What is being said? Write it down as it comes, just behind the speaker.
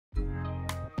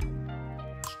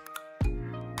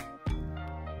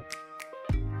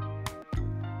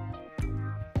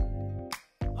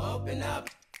open up.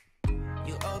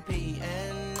 You open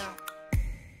up.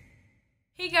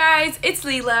 Hey guys, it's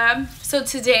Leela. So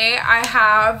today I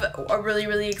have a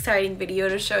really exciting video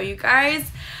to show you guys.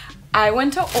 I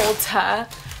went to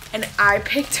Ulta and I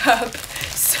picked up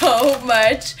so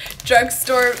much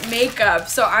drugstore makeup.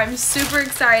 So I'm super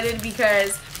excited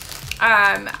because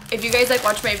if you guys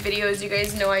watch my videos, you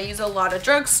guys know I use a lot of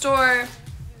drugstore.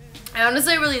 I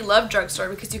honestly really love drugstore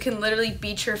because you can literally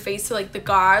beat your face to the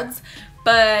gods,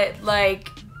 but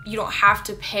you don't have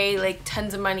to pay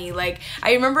tons of money.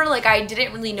 I remember I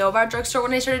didn't really know about drugstore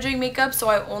when I started doing makeup, so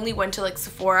I only went to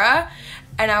Sephora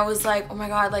and I was like, oh my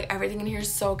god, everything in here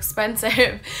is so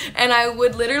expensive. And I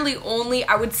would literally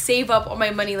I would save up all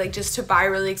my money just to buy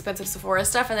really expensive Sephora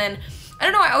stuff. And then I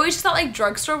don't know, I always just thought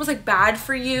drugstore was bad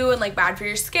for you and bad for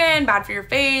your skin, bad for your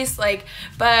face,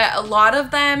 but a lot of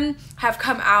them have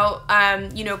come out,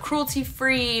 you know,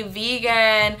 cruelty-free,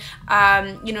 vegan,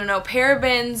 you know, no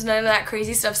parabens, none of that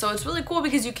crazy stuff. So it's really cool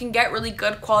because you can get really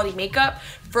good quality makeup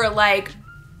for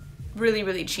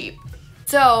really cheap.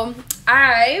 So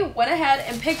I went ahead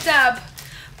and picked up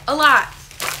a lot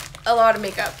of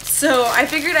makeup. So I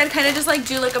figured I'd kind of just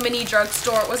do a mini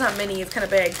drugstore. Well, it's not mini, it's kind of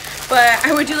big, but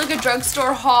I would do a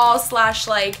drugstore haul slash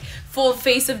full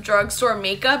face of drugstore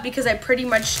makeup because I pretty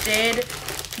much did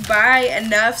buy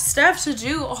enough stuff to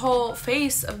do a whole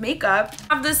face of makeup.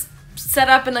 I have this set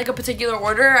up in a particular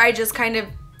order. I just I'm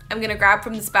gonna grab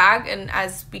from this bag, and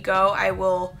as we go I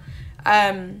will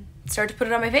start to put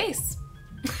it on my face.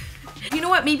 You know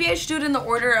what, maybe I should do it in the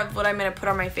order of what I'm gonna put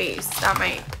on my face. That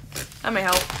might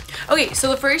help. Okay, so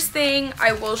the first thing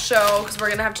I will show, because we're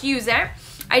gonna have to use it,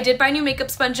 I did buy new makeup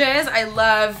sponges. I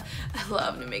love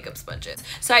new makeup sponges.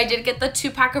 So I did get the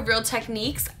 2-pack of Real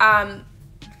Techniques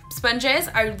sponges.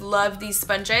 I love these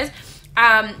sponges.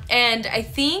 And I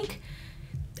think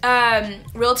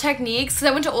Real Techniques, because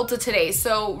I went to Ulta today,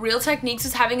 so Real Techniques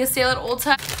is having a sale at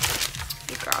Ulta.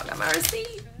 Hey girl, I got my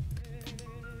receipt.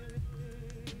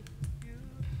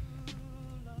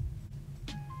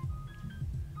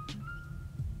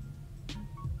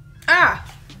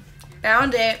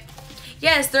 Found it.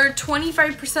 Yes, they're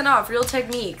 25% off, Real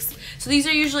Techniques. So these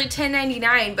are usually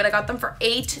 $10.99, but I got them for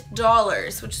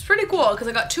 $8, which is pretty cool because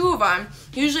I got 2 of them.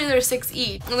 Usually they're $6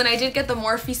 each. And then I did get the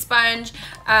Morphe sponge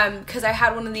because I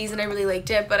had one of these and I really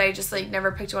liked it, but I just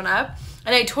never picked one up.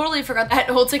 And I totally forgot that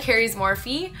Ulta carries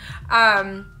Morphe.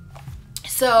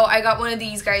 So I got one of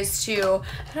these guys too.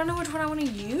 I don't know which one I want to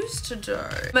use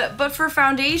today. But for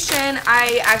foundation,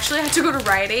 I actually had to go to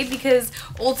Rite Aid because the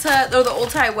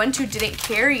Ulta I went to didn't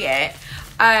carry it.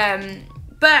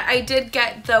 But I did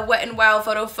get the Wet n Wild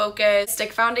Photo Focus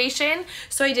Stick Foundation.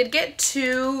 So I did get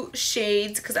 2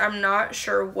 shades because I'm not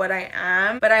sure what I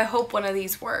am. But I hope one of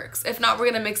these works. If not,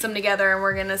 we're going to mix them together and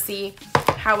we're going to see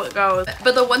how it goes.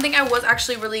 But the one thing I was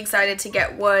actually really excited to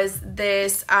get was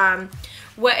this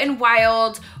Wet n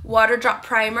Wild Water Drop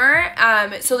Primer.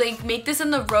 So they make this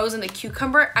in the rose and the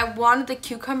cucumber. I wanted the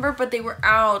cucumber, but they were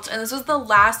out, and this was the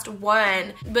last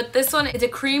one. But this one is a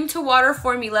cream to water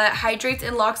formula, hydrates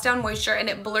and locks down moisture, and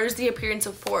it blurs the appearance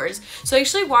of pores. So I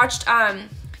actually watched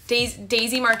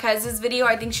Daisy Marquez's video.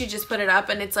 I think she just put it up,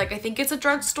 and it's I think it's a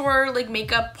drugstore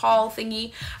makeup haul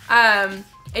thingy.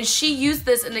 And she used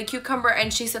this in the cucumber,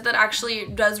 and she said that actually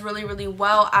does really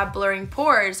well at blurring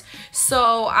pores.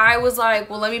 So I was like,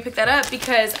 well, let me pick that up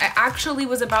because I actually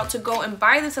was about to go and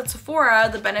buy this at Sephora,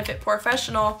 the Benefit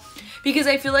Professional, because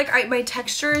I feel my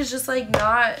texture is just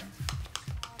not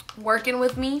working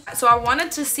with me. So I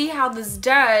wanted to see how this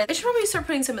does. I should probably start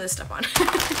putting some of this stuff on.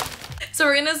 So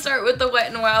we're gonna start with the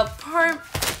Wet n Wild part.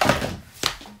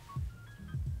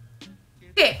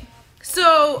 Okay.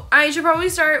 So I should probably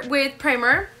start with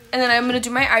primer, and then I'm going to do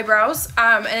my eyebrows,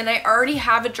 and then I already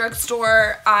have a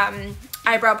drugstore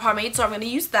eyebrow pomade, so I'm going to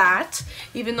use that,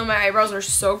 even though my eyebrows are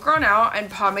so grown out, and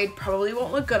pomade probably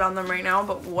won't look good on them right now,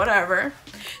 but whatever.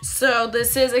 So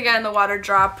this is, again, the Water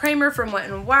Drop Primer from Wet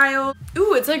n Wild.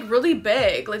 Ooh, it's really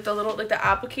big, the little, the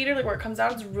applicator, where it comes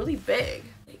out, it's really big.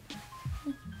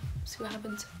 See what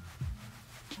happens.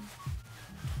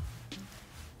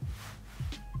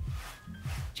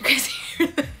 You guys hear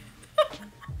that?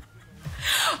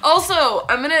 Also,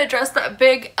 I'm gonna address that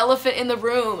big elephant in the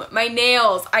room. My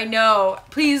nails, I know.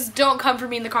 Please don't come for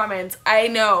me in the comments. I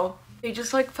know. They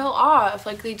just fell off.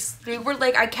 They were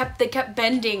they kept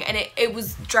bending, and it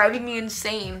was driving me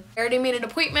insane. I already made an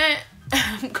appointment.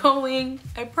 I'm going.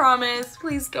 I promise.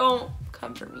 Please don't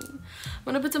come for me. I'm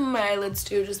gonna put some of my eyelids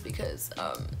too, just because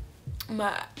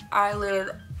my eyelid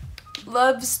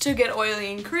loves to get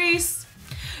oily and crease.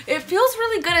 It feels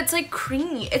really good. It's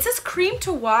creamy. It says cream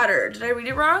to water. Did I read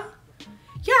it wrong?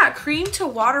 yeah, cream to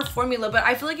water formula, but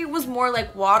I feel like it was more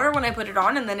like water when I put it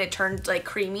on and then it turned like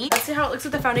creamy. Let's see how it looks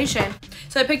with the foundation.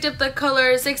 So I picked up the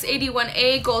color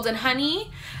 681A Golden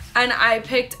Honey, and I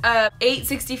picked up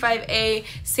 865A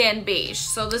Sand Beige.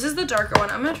 So this is the darker one.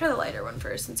 I'm gonna try the lighter one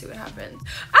first and see what happens.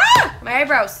 Ah! My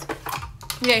eyebrows.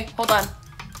 Okay, hold on.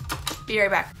 Be right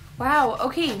back. Wow,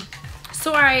 okay.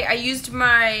 So I used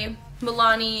my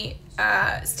Milani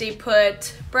Stay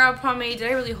Put brow pomade. Did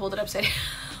I really hold it upside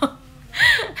down?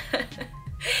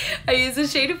 I used the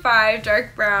shade of 5,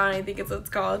 dark brown, I think it's what it's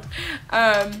called.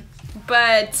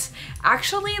 But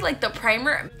actually, like, the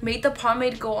primer made the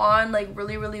pomade go on like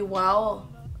really well.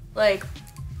 Like,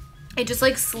 it just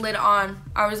like slid on.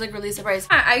 I was like really surprised.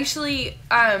 I actually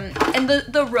and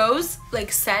the rose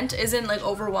like scent isn't like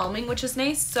overwhelming, which is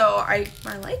nice, so I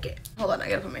like it. Hold on, I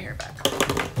gotta put my hair back.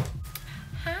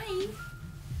 Hi.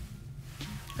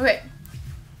 Okay,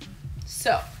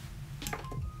 so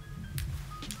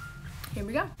here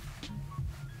we go.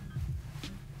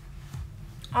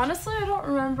 Honestly, I don't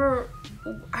remember.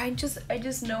 I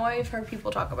just know I've heard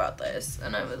people talk about this,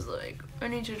 and I was like, I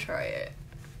need to try it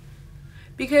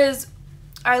because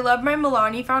I love my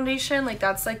Milani foundation. Like,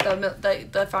 that's like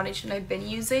the foundation I've been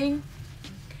using,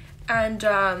 and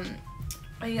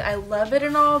I love it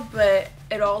and all, but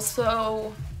it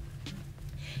also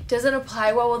doesn't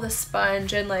apply well with a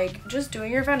sponge, and like just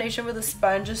doing your foundation with a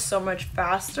sponge is so much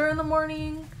faster in the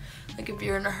morning. Like, if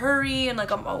you're in a hurry, and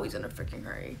like I'm always in a freaking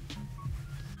hurry.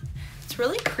 It's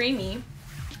really creamy.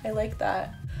 I like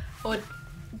that. I would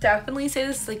definitely say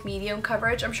this is like medium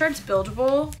coverage. I'm sure it's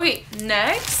buildable. Wait,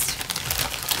 next,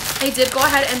 I did go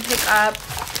ahead and pick up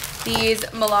these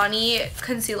Milani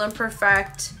Conceal and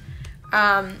Perfect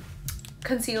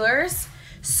concealers.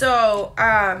 So,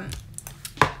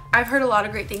 I've heard a lot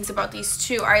of great things about these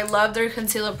too. I love their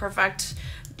Conceal and Perfect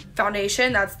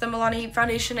foundation. That's the Milani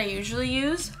foundation I usually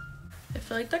use. I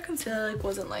feel like that concealer like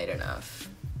wasn't light enough.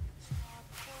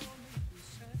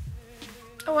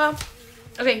 Oh well.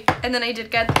 Okay, and then I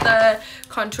did get the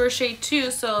contour shade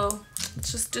too, so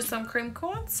let's just do some cream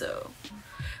contour.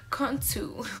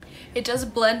 It does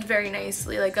blend very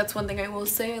nicely. Like, that's one thing I will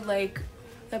say. Like,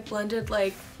 that blended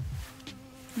like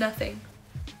nothing.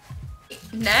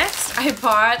 Next, I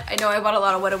bought a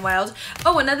lot of Wet n Wild.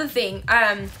 Oh, another thing.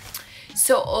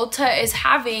 So Ulta is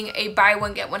having a buy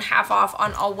one get one half off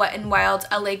on all Wet n Wild,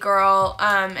 LA Girl,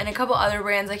 and a couple other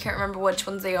brands. I can't remember which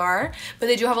ones they are, but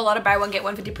they do have a lot of buy one get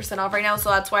one 50% off right now. So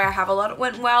that's why I have a lot of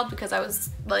Wet n Wild, because I was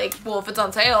like, well, if it's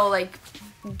on sale, like,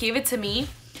 give it to me.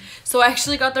 So I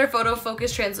actually got their Photo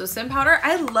Focus Translucent Powder.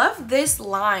 I love this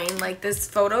line. Like, this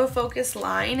Photo Focus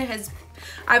line has,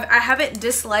 I haven't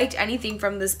disliked anything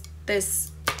from this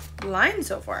line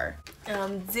so far. And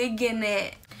I'm digging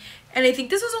it. And I think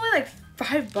this was only like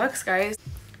 $5, guys.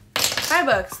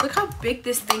 $5. Look how big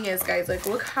this thing is, guys. Like,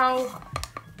 look how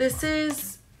this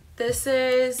is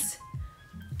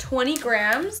 20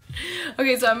 grams.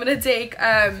 Okay, so I'm gonna take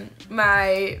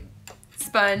my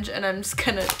sponge and I'm just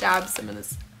gonna dab some of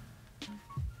this.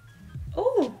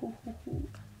 Oh,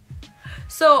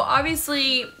 so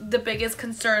obviously the biggest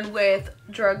concern with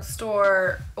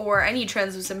Drugstore or any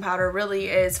translucent powder really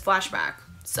is flashback.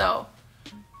 So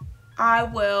I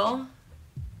will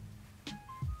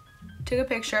take a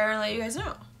picture and let you guys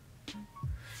know.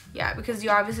 Yeah, because you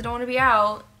obviously don't want to be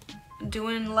out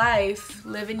doing life,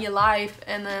 living your life,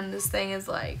 and then this thing is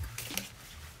like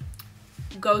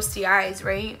ghosty eyes,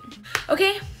 right?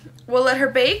 Okay, we'll let her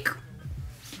bake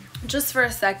just for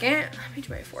a second. Let me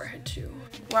do my forehead too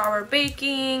while we're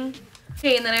baking.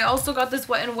 Okay, and then I also got this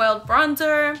Wet n Wild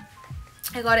bronzer.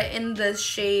 I got it in the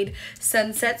shade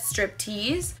Sunset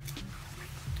Striptease.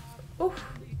 Oh,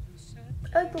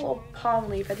 I like the little palm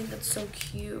leaf. I think that's so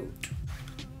cute.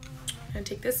 I'm gonna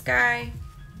take this guy.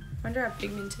 I wonder how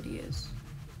pigmented he is.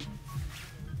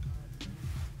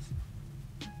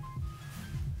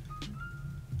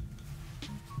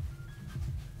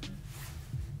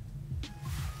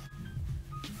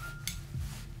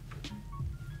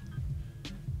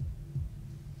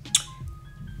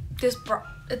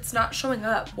 It's not showing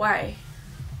up. Why?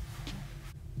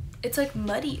 It's like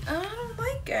muddy. I don't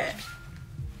like it.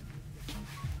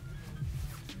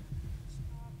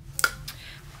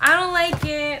 I don't like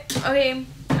it. Okay,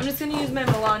 I'm just gonna use my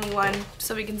Milani one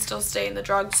so we can still stay in the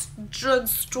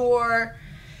drugstore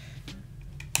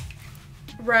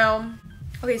realm.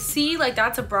 Okay, see, like,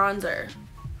 that's a bronzer.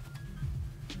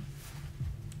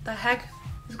 The heck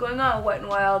is going on, Wet n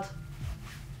Wild?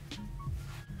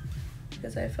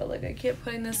 Because I felt like I kept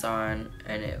putting this on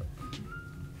and it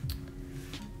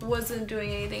wasn't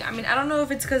doing anything. I mean, I don't know if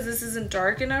it's because this isn't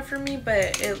dark enough for me,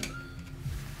 but it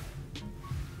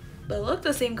looked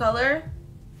the same color.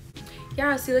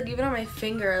 Yeah, see, like even on my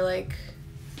finger, like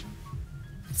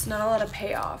it's not a lot of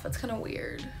payoff. It's kind of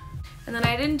weird. And then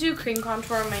I didn't do cream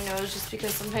contour on my nose just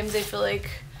because sometimes I feel like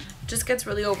it just gets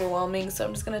really overwhelming. So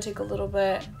I'm just gonna take a little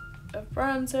bit of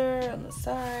bronzer on the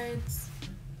sides.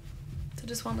 So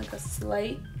just want like a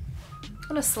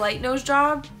slight nose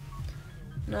job,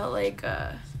 not like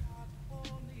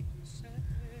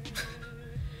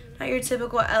not your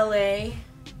typical LA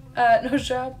nose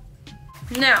job.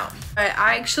 Now,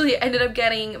 I actually ended up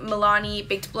getting Milani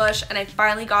Baked Blush, and I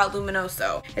finally got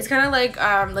Luminoso. It's kind of like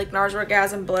NARS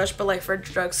Orgasm blush, but like for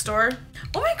drugstore.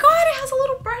 Oh my god, it has a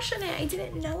little brush in it. I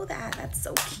didn't know that. That's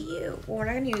so cute. Well, we're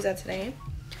not gonna use that today,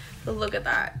 but look at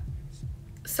that.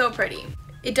 So pretty.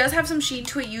 It does have some sheen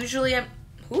to it. Usually I'm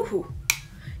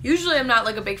not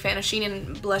like a big fan of sheen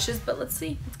in blushes, but let's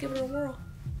see. Let's give it a whirl.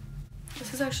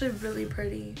 This is actually really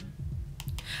pretty.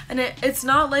 And it's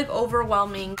not like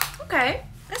overwhelming. Okay,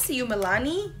 I see you,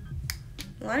 Milani.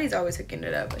 Milani's always hooking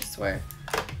it up, I swear.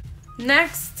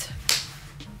 Next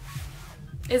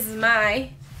is my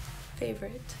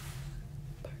favorite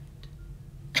part.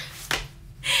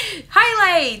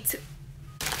 Highlight!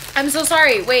 I'm so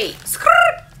sorry, wait.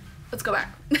 Let's go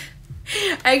back.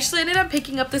 I actually ended up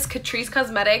picking up this Catrice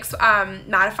Cosmetics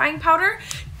mattifying powder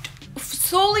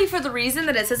solely for the reason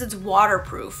that it says it's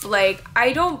waterproof. Like,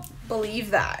 I don't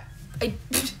believe that. I'm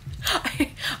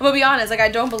gonna be honest, like I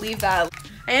don't believe that.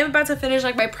 I am about to finish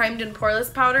like my primed and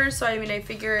poreless powder, so I mean I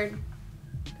figured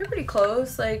they're pretty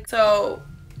close. Like, so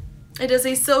it is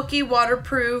a silky,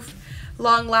 waterproof,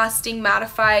 long-lasting,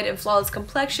 mattified, and flawless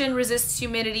complexion, resists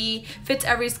humidity, fits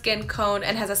every skin tone,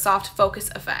 and has a soft focus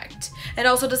effect. It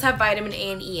also does have vitamin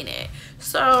A and E in it.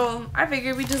 So I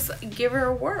figured we just give her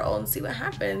a whirl and see what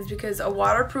happens, because a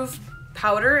waterproof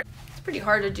powder, it's pretty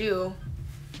hard to do.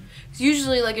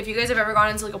 Usually, like if you guys have ever gone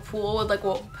into like a pool with like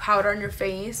powder on your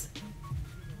face,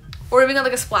 or even got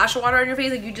like a splash of water on your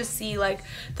face, like you just see like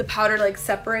the powder like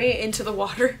separate into the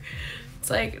water. It's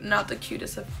like not the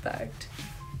cutest effect.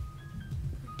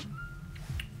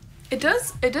 It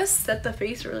does set the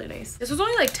face really nice. This was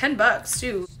only like 10 bucks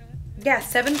too. Yeah,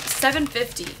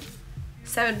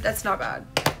 $7.50. That's not bad.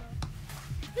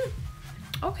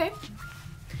 Okay.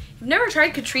 I've never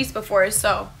tried Catrice before,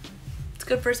 so it's a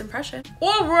good first impression.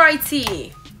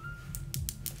 Alrighty.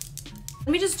 Let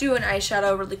me just do an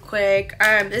eyeshadow really quick.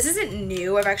 This isn't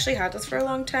new. I've actually had this for a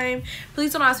long time.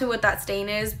 Please don't ask me what that stain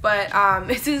is, but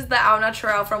this is the Au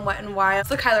Naturel from Wet n Wild. It's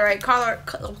the Color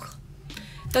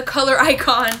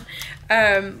Icon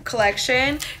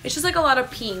collection. It's just like a lot of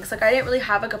pinks. Like I didn't really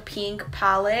have like a pink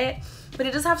palette, but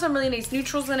it does have some really nice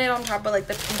neutrals in it on top of like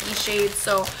the pinky shades.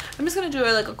 So I'm just gonna do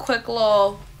like a quick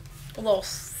little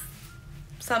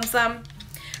some. So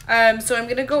I'm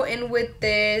gonna go in with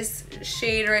this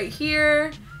shade right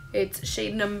here. It's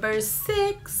shade number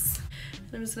 6.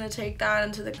 I'm just gonna take that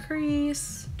into the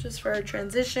crease just for a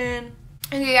transition.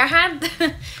 Okay, I had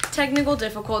technical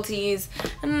difficulties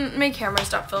and my camera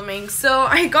stopped filming, so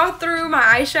I got through my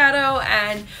eyeshadow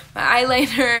and my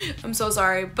eyeliner. I'm so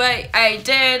sorry, but I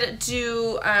did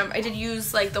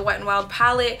use like the Wet n Wild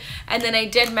palette, and then I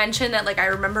did mention that like I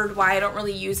remembered why I don't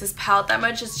really use this palette that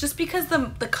much. It's just because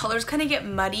the colors kind of get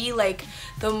muddy, like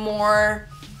the more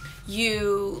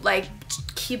you like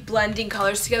keep blending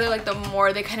colors together, like the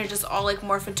more they kind of just all like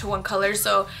morph into one color.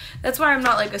 So that's why I'm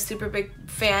not like a super big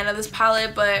fan of this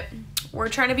palette, but we're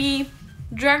trying to be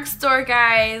drugstore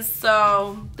guys,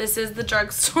 so this is the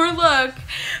drugstore look.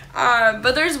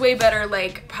 But there's way better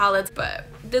like palettes, but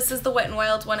this is the Wet n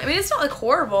Wild one. I mean, it's not like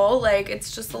horrible, like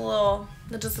it's just a little,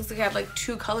 it just looks like I have like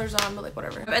 2 colors on, but like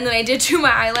whatever. And then I did do my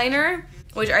eyeliner,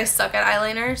 which I suck at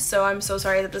eyeliner, so I'm so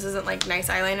sorry that this isn't like nice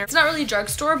eyeliner. It's not really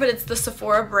drugstore, but it's the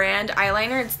Sephora brand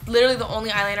eyeliner. It's literally the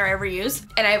only eyeliner I ever use,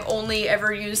 and I've only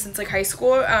ever used since like high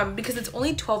school, because it's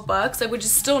only 12 bucks, like, which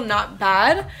is still not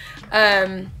bad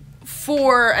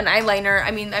for an eyeliner.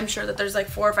 I mean, I'm sure that there's like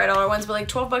 $4 or $5 ones, but like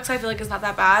 12 bucks I feel like is not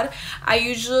that bad. I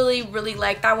usually really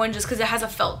like that one just because it has a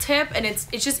felt tip, and it's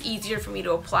just easier for me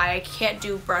to apply. I can't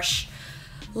do brush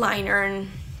liner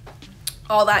and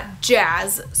all that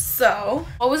jazz. So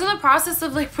I was in the process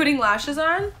of like putting lashes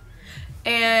on,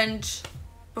 and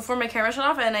before my camera shut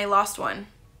off, and I lost one.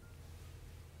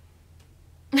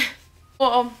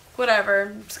 Well,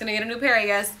 whatever, I'm just gonna get a new pair, I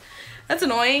guess. That's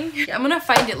annoying. I'm gonna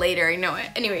find it later, I know it.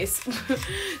 Anyways,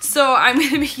 so I'm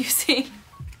gonna be using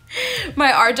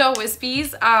my Ardell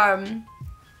Wispies.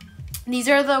 These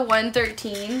are the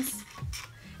 113s,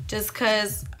 just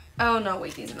cause, oh no,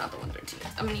 wait, these are not the 113s.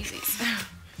 I'm gonna use these.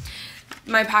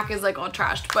 My pack is like all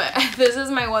trashed, but this is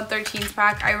my 113s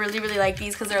pack. I really like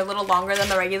these because they're a little longer than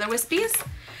the regular Wispies.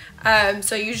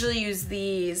 So I usually use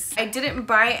these. I didn't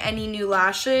buy any new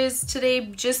lashes today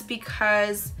just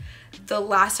because the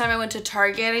last time I went to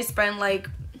Target, I spent like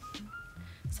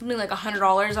something like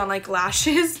 $100 on like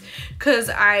lashes because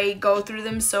I go through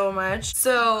them so much.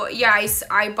 So yeah,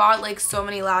 I bought like so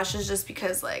many lashes just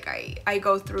because like I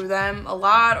go through them a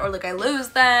lot, or like I lose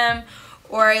them,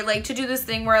 or I like to do this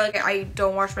thing where like I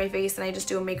don't wash my face and I just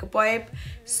do a makeup wipe.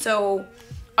 So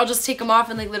I'll just take them off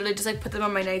and like literally just like put them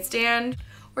on my nightstand.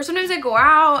 Or sometimes I go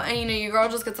out and, you know, your girl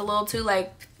just gets a little too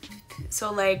like,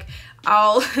 so like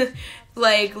I'll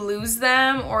like lose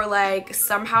them or like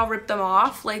somehow rip them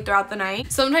off like throughout the night.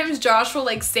 Sometimes Josh will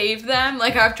like save them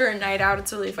like after a night out.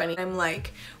 It's really funny. I'm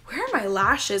like, where are my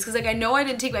lashes? Because like I know I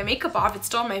didn't take my makeup off, it's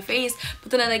still on my face,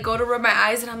 but then I like go to rub my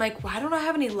eyes and I'm like, why don't I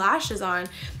have any lashes on?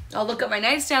 I'll look at my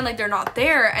nightstand, like they're not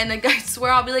there, and like I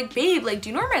swear I'll be like, babe, like do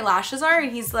you know where my lashes are?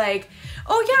 And he's like,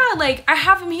 oh yeah, like I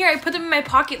have them here, I put them in my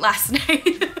pocket last night.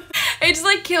 It just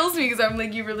like kills me because I'm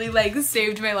like, you really like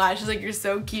saved my lashes, like you're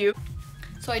so cute.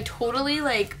 So I totally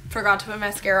like forgot to put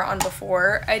mascara on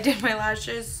before I did my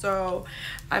lashes, so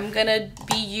I'm gonna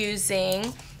be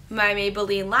using my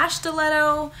Maybelline Lash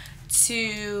Stiletto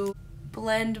to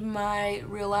blend my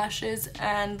real lashes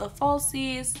and the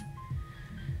falsies.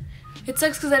 It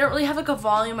sucks because I don't really have like a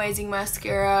volumizing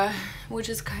mascara, which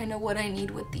is kind of what I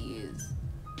need with these.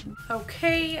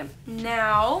 Okay,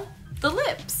 now the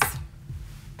lips.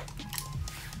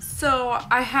 So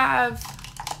I have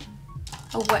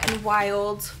a Wet n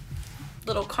Wild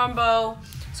little combo.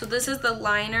 So this is the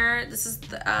liner. This is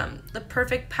the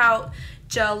Perfect Pout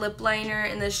gel lip liner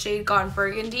in the shade Gone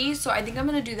Burgundy. So I think I'm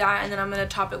gonna do that, and then I'm gonna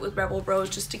top it with Rebel Rose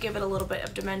just to give it a little bit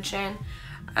of dimension.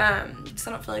 Because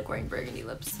I don't feel like wearing burgundy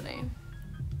lips today.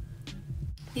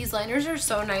 These liners are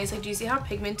so nice. Like, do you see how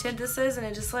pigmented this is? And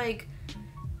it just like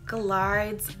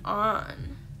glides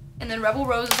on. And then Rebel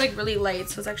Rose is like really light,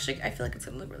 so it's actually, I feel like it's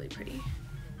gonna look really pretty.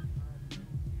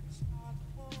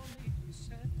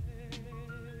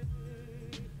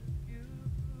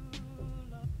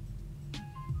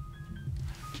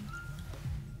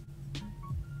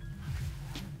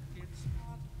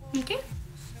 Okay.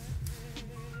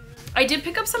 I did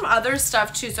pick up some other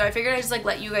stuff too, so I figured I'd just like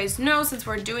let you guys know since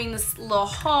we're doing this little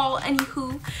haul,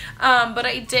 anywho. But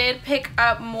I did pick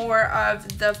up more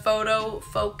of the Photo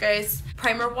Focus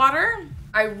primer water.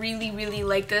 I really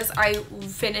like this. I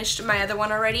finished my other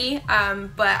one already,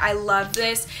 but I love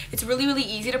this. It's really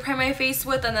easy to prime my face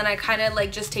with, and then I kind of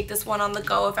like just take this one on the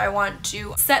go if I want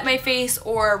to set my face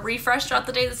or refresh throughout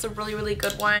the day. This is a really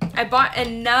good one. I bought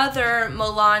another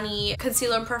Milani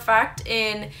Concealer and Perfect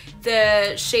in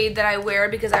the shade that I wear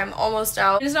because I'm almost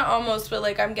out. It's not almost, but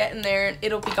like I'm getting there and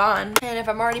it'll be gone. And if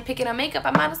I'm already picking up makeup,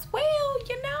 I might as well,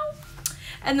 you know?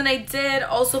 And then I did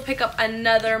also pick up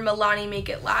another Milani Make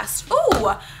It Last.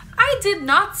 Oh, I did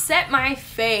not set my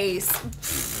face.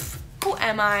 Pfft, who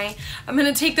am I? I'm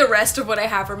gonna take the rest of what I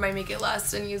have for my Make It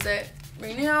Last and use it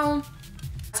right now.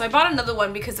 So I bought another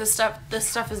one because this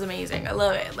stuff is amazing. I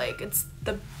love it. Like, it's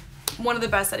one of the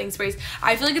best setting sprays.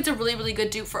 I feel like it's a really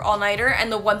good dupe for all-nighter,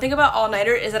 and the one thing about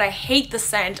all-nighter is that I hate the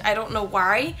scent. I don't know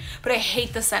why, but I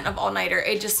hate the scent of all-nighter.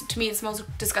 It just, to me, it smells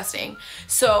disgusting.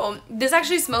 So this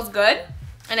actually smells good.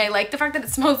 And I like the fact that it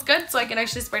smells good, so I can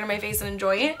actually spray it on my face and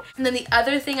enjoy it. And then the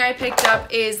other thing I picked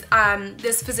up is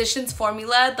this Physicians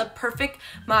Formula, the Perfect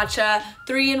Matcha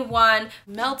 3-in-1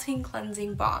 Melting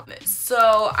Cleansing Balm.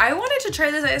 So I wanted to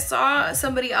try this. I saw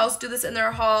somebody else do this in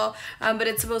their haul, but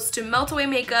it's supposed to melt away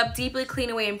makeup, deeply clean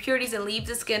away impurities, and leave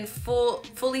the skin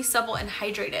fully supple and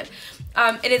hydrated.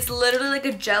 And it's literally like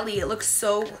a jelly. It looks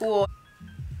so cool.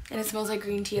 And it smells like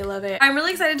green tea. I love it. I'm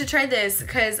really excited to try this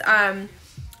because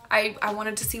I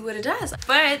wanted to see what it does.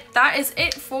 But that is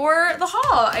it for the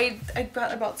haul. I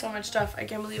bought so much stuff. I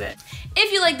can't believe it.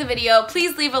 If you like the video,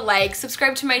 please leave a like,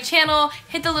 subscribe to my channel,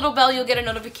 hit the little bell. You'll get a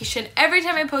notification every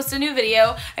time I post a new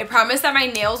video. I promise that my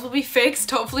nails will be fixed,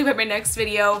 hopefully by my next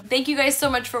video. Thank you guys so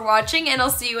much for watching, and I'll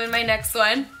see you in my next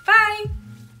one. Bye!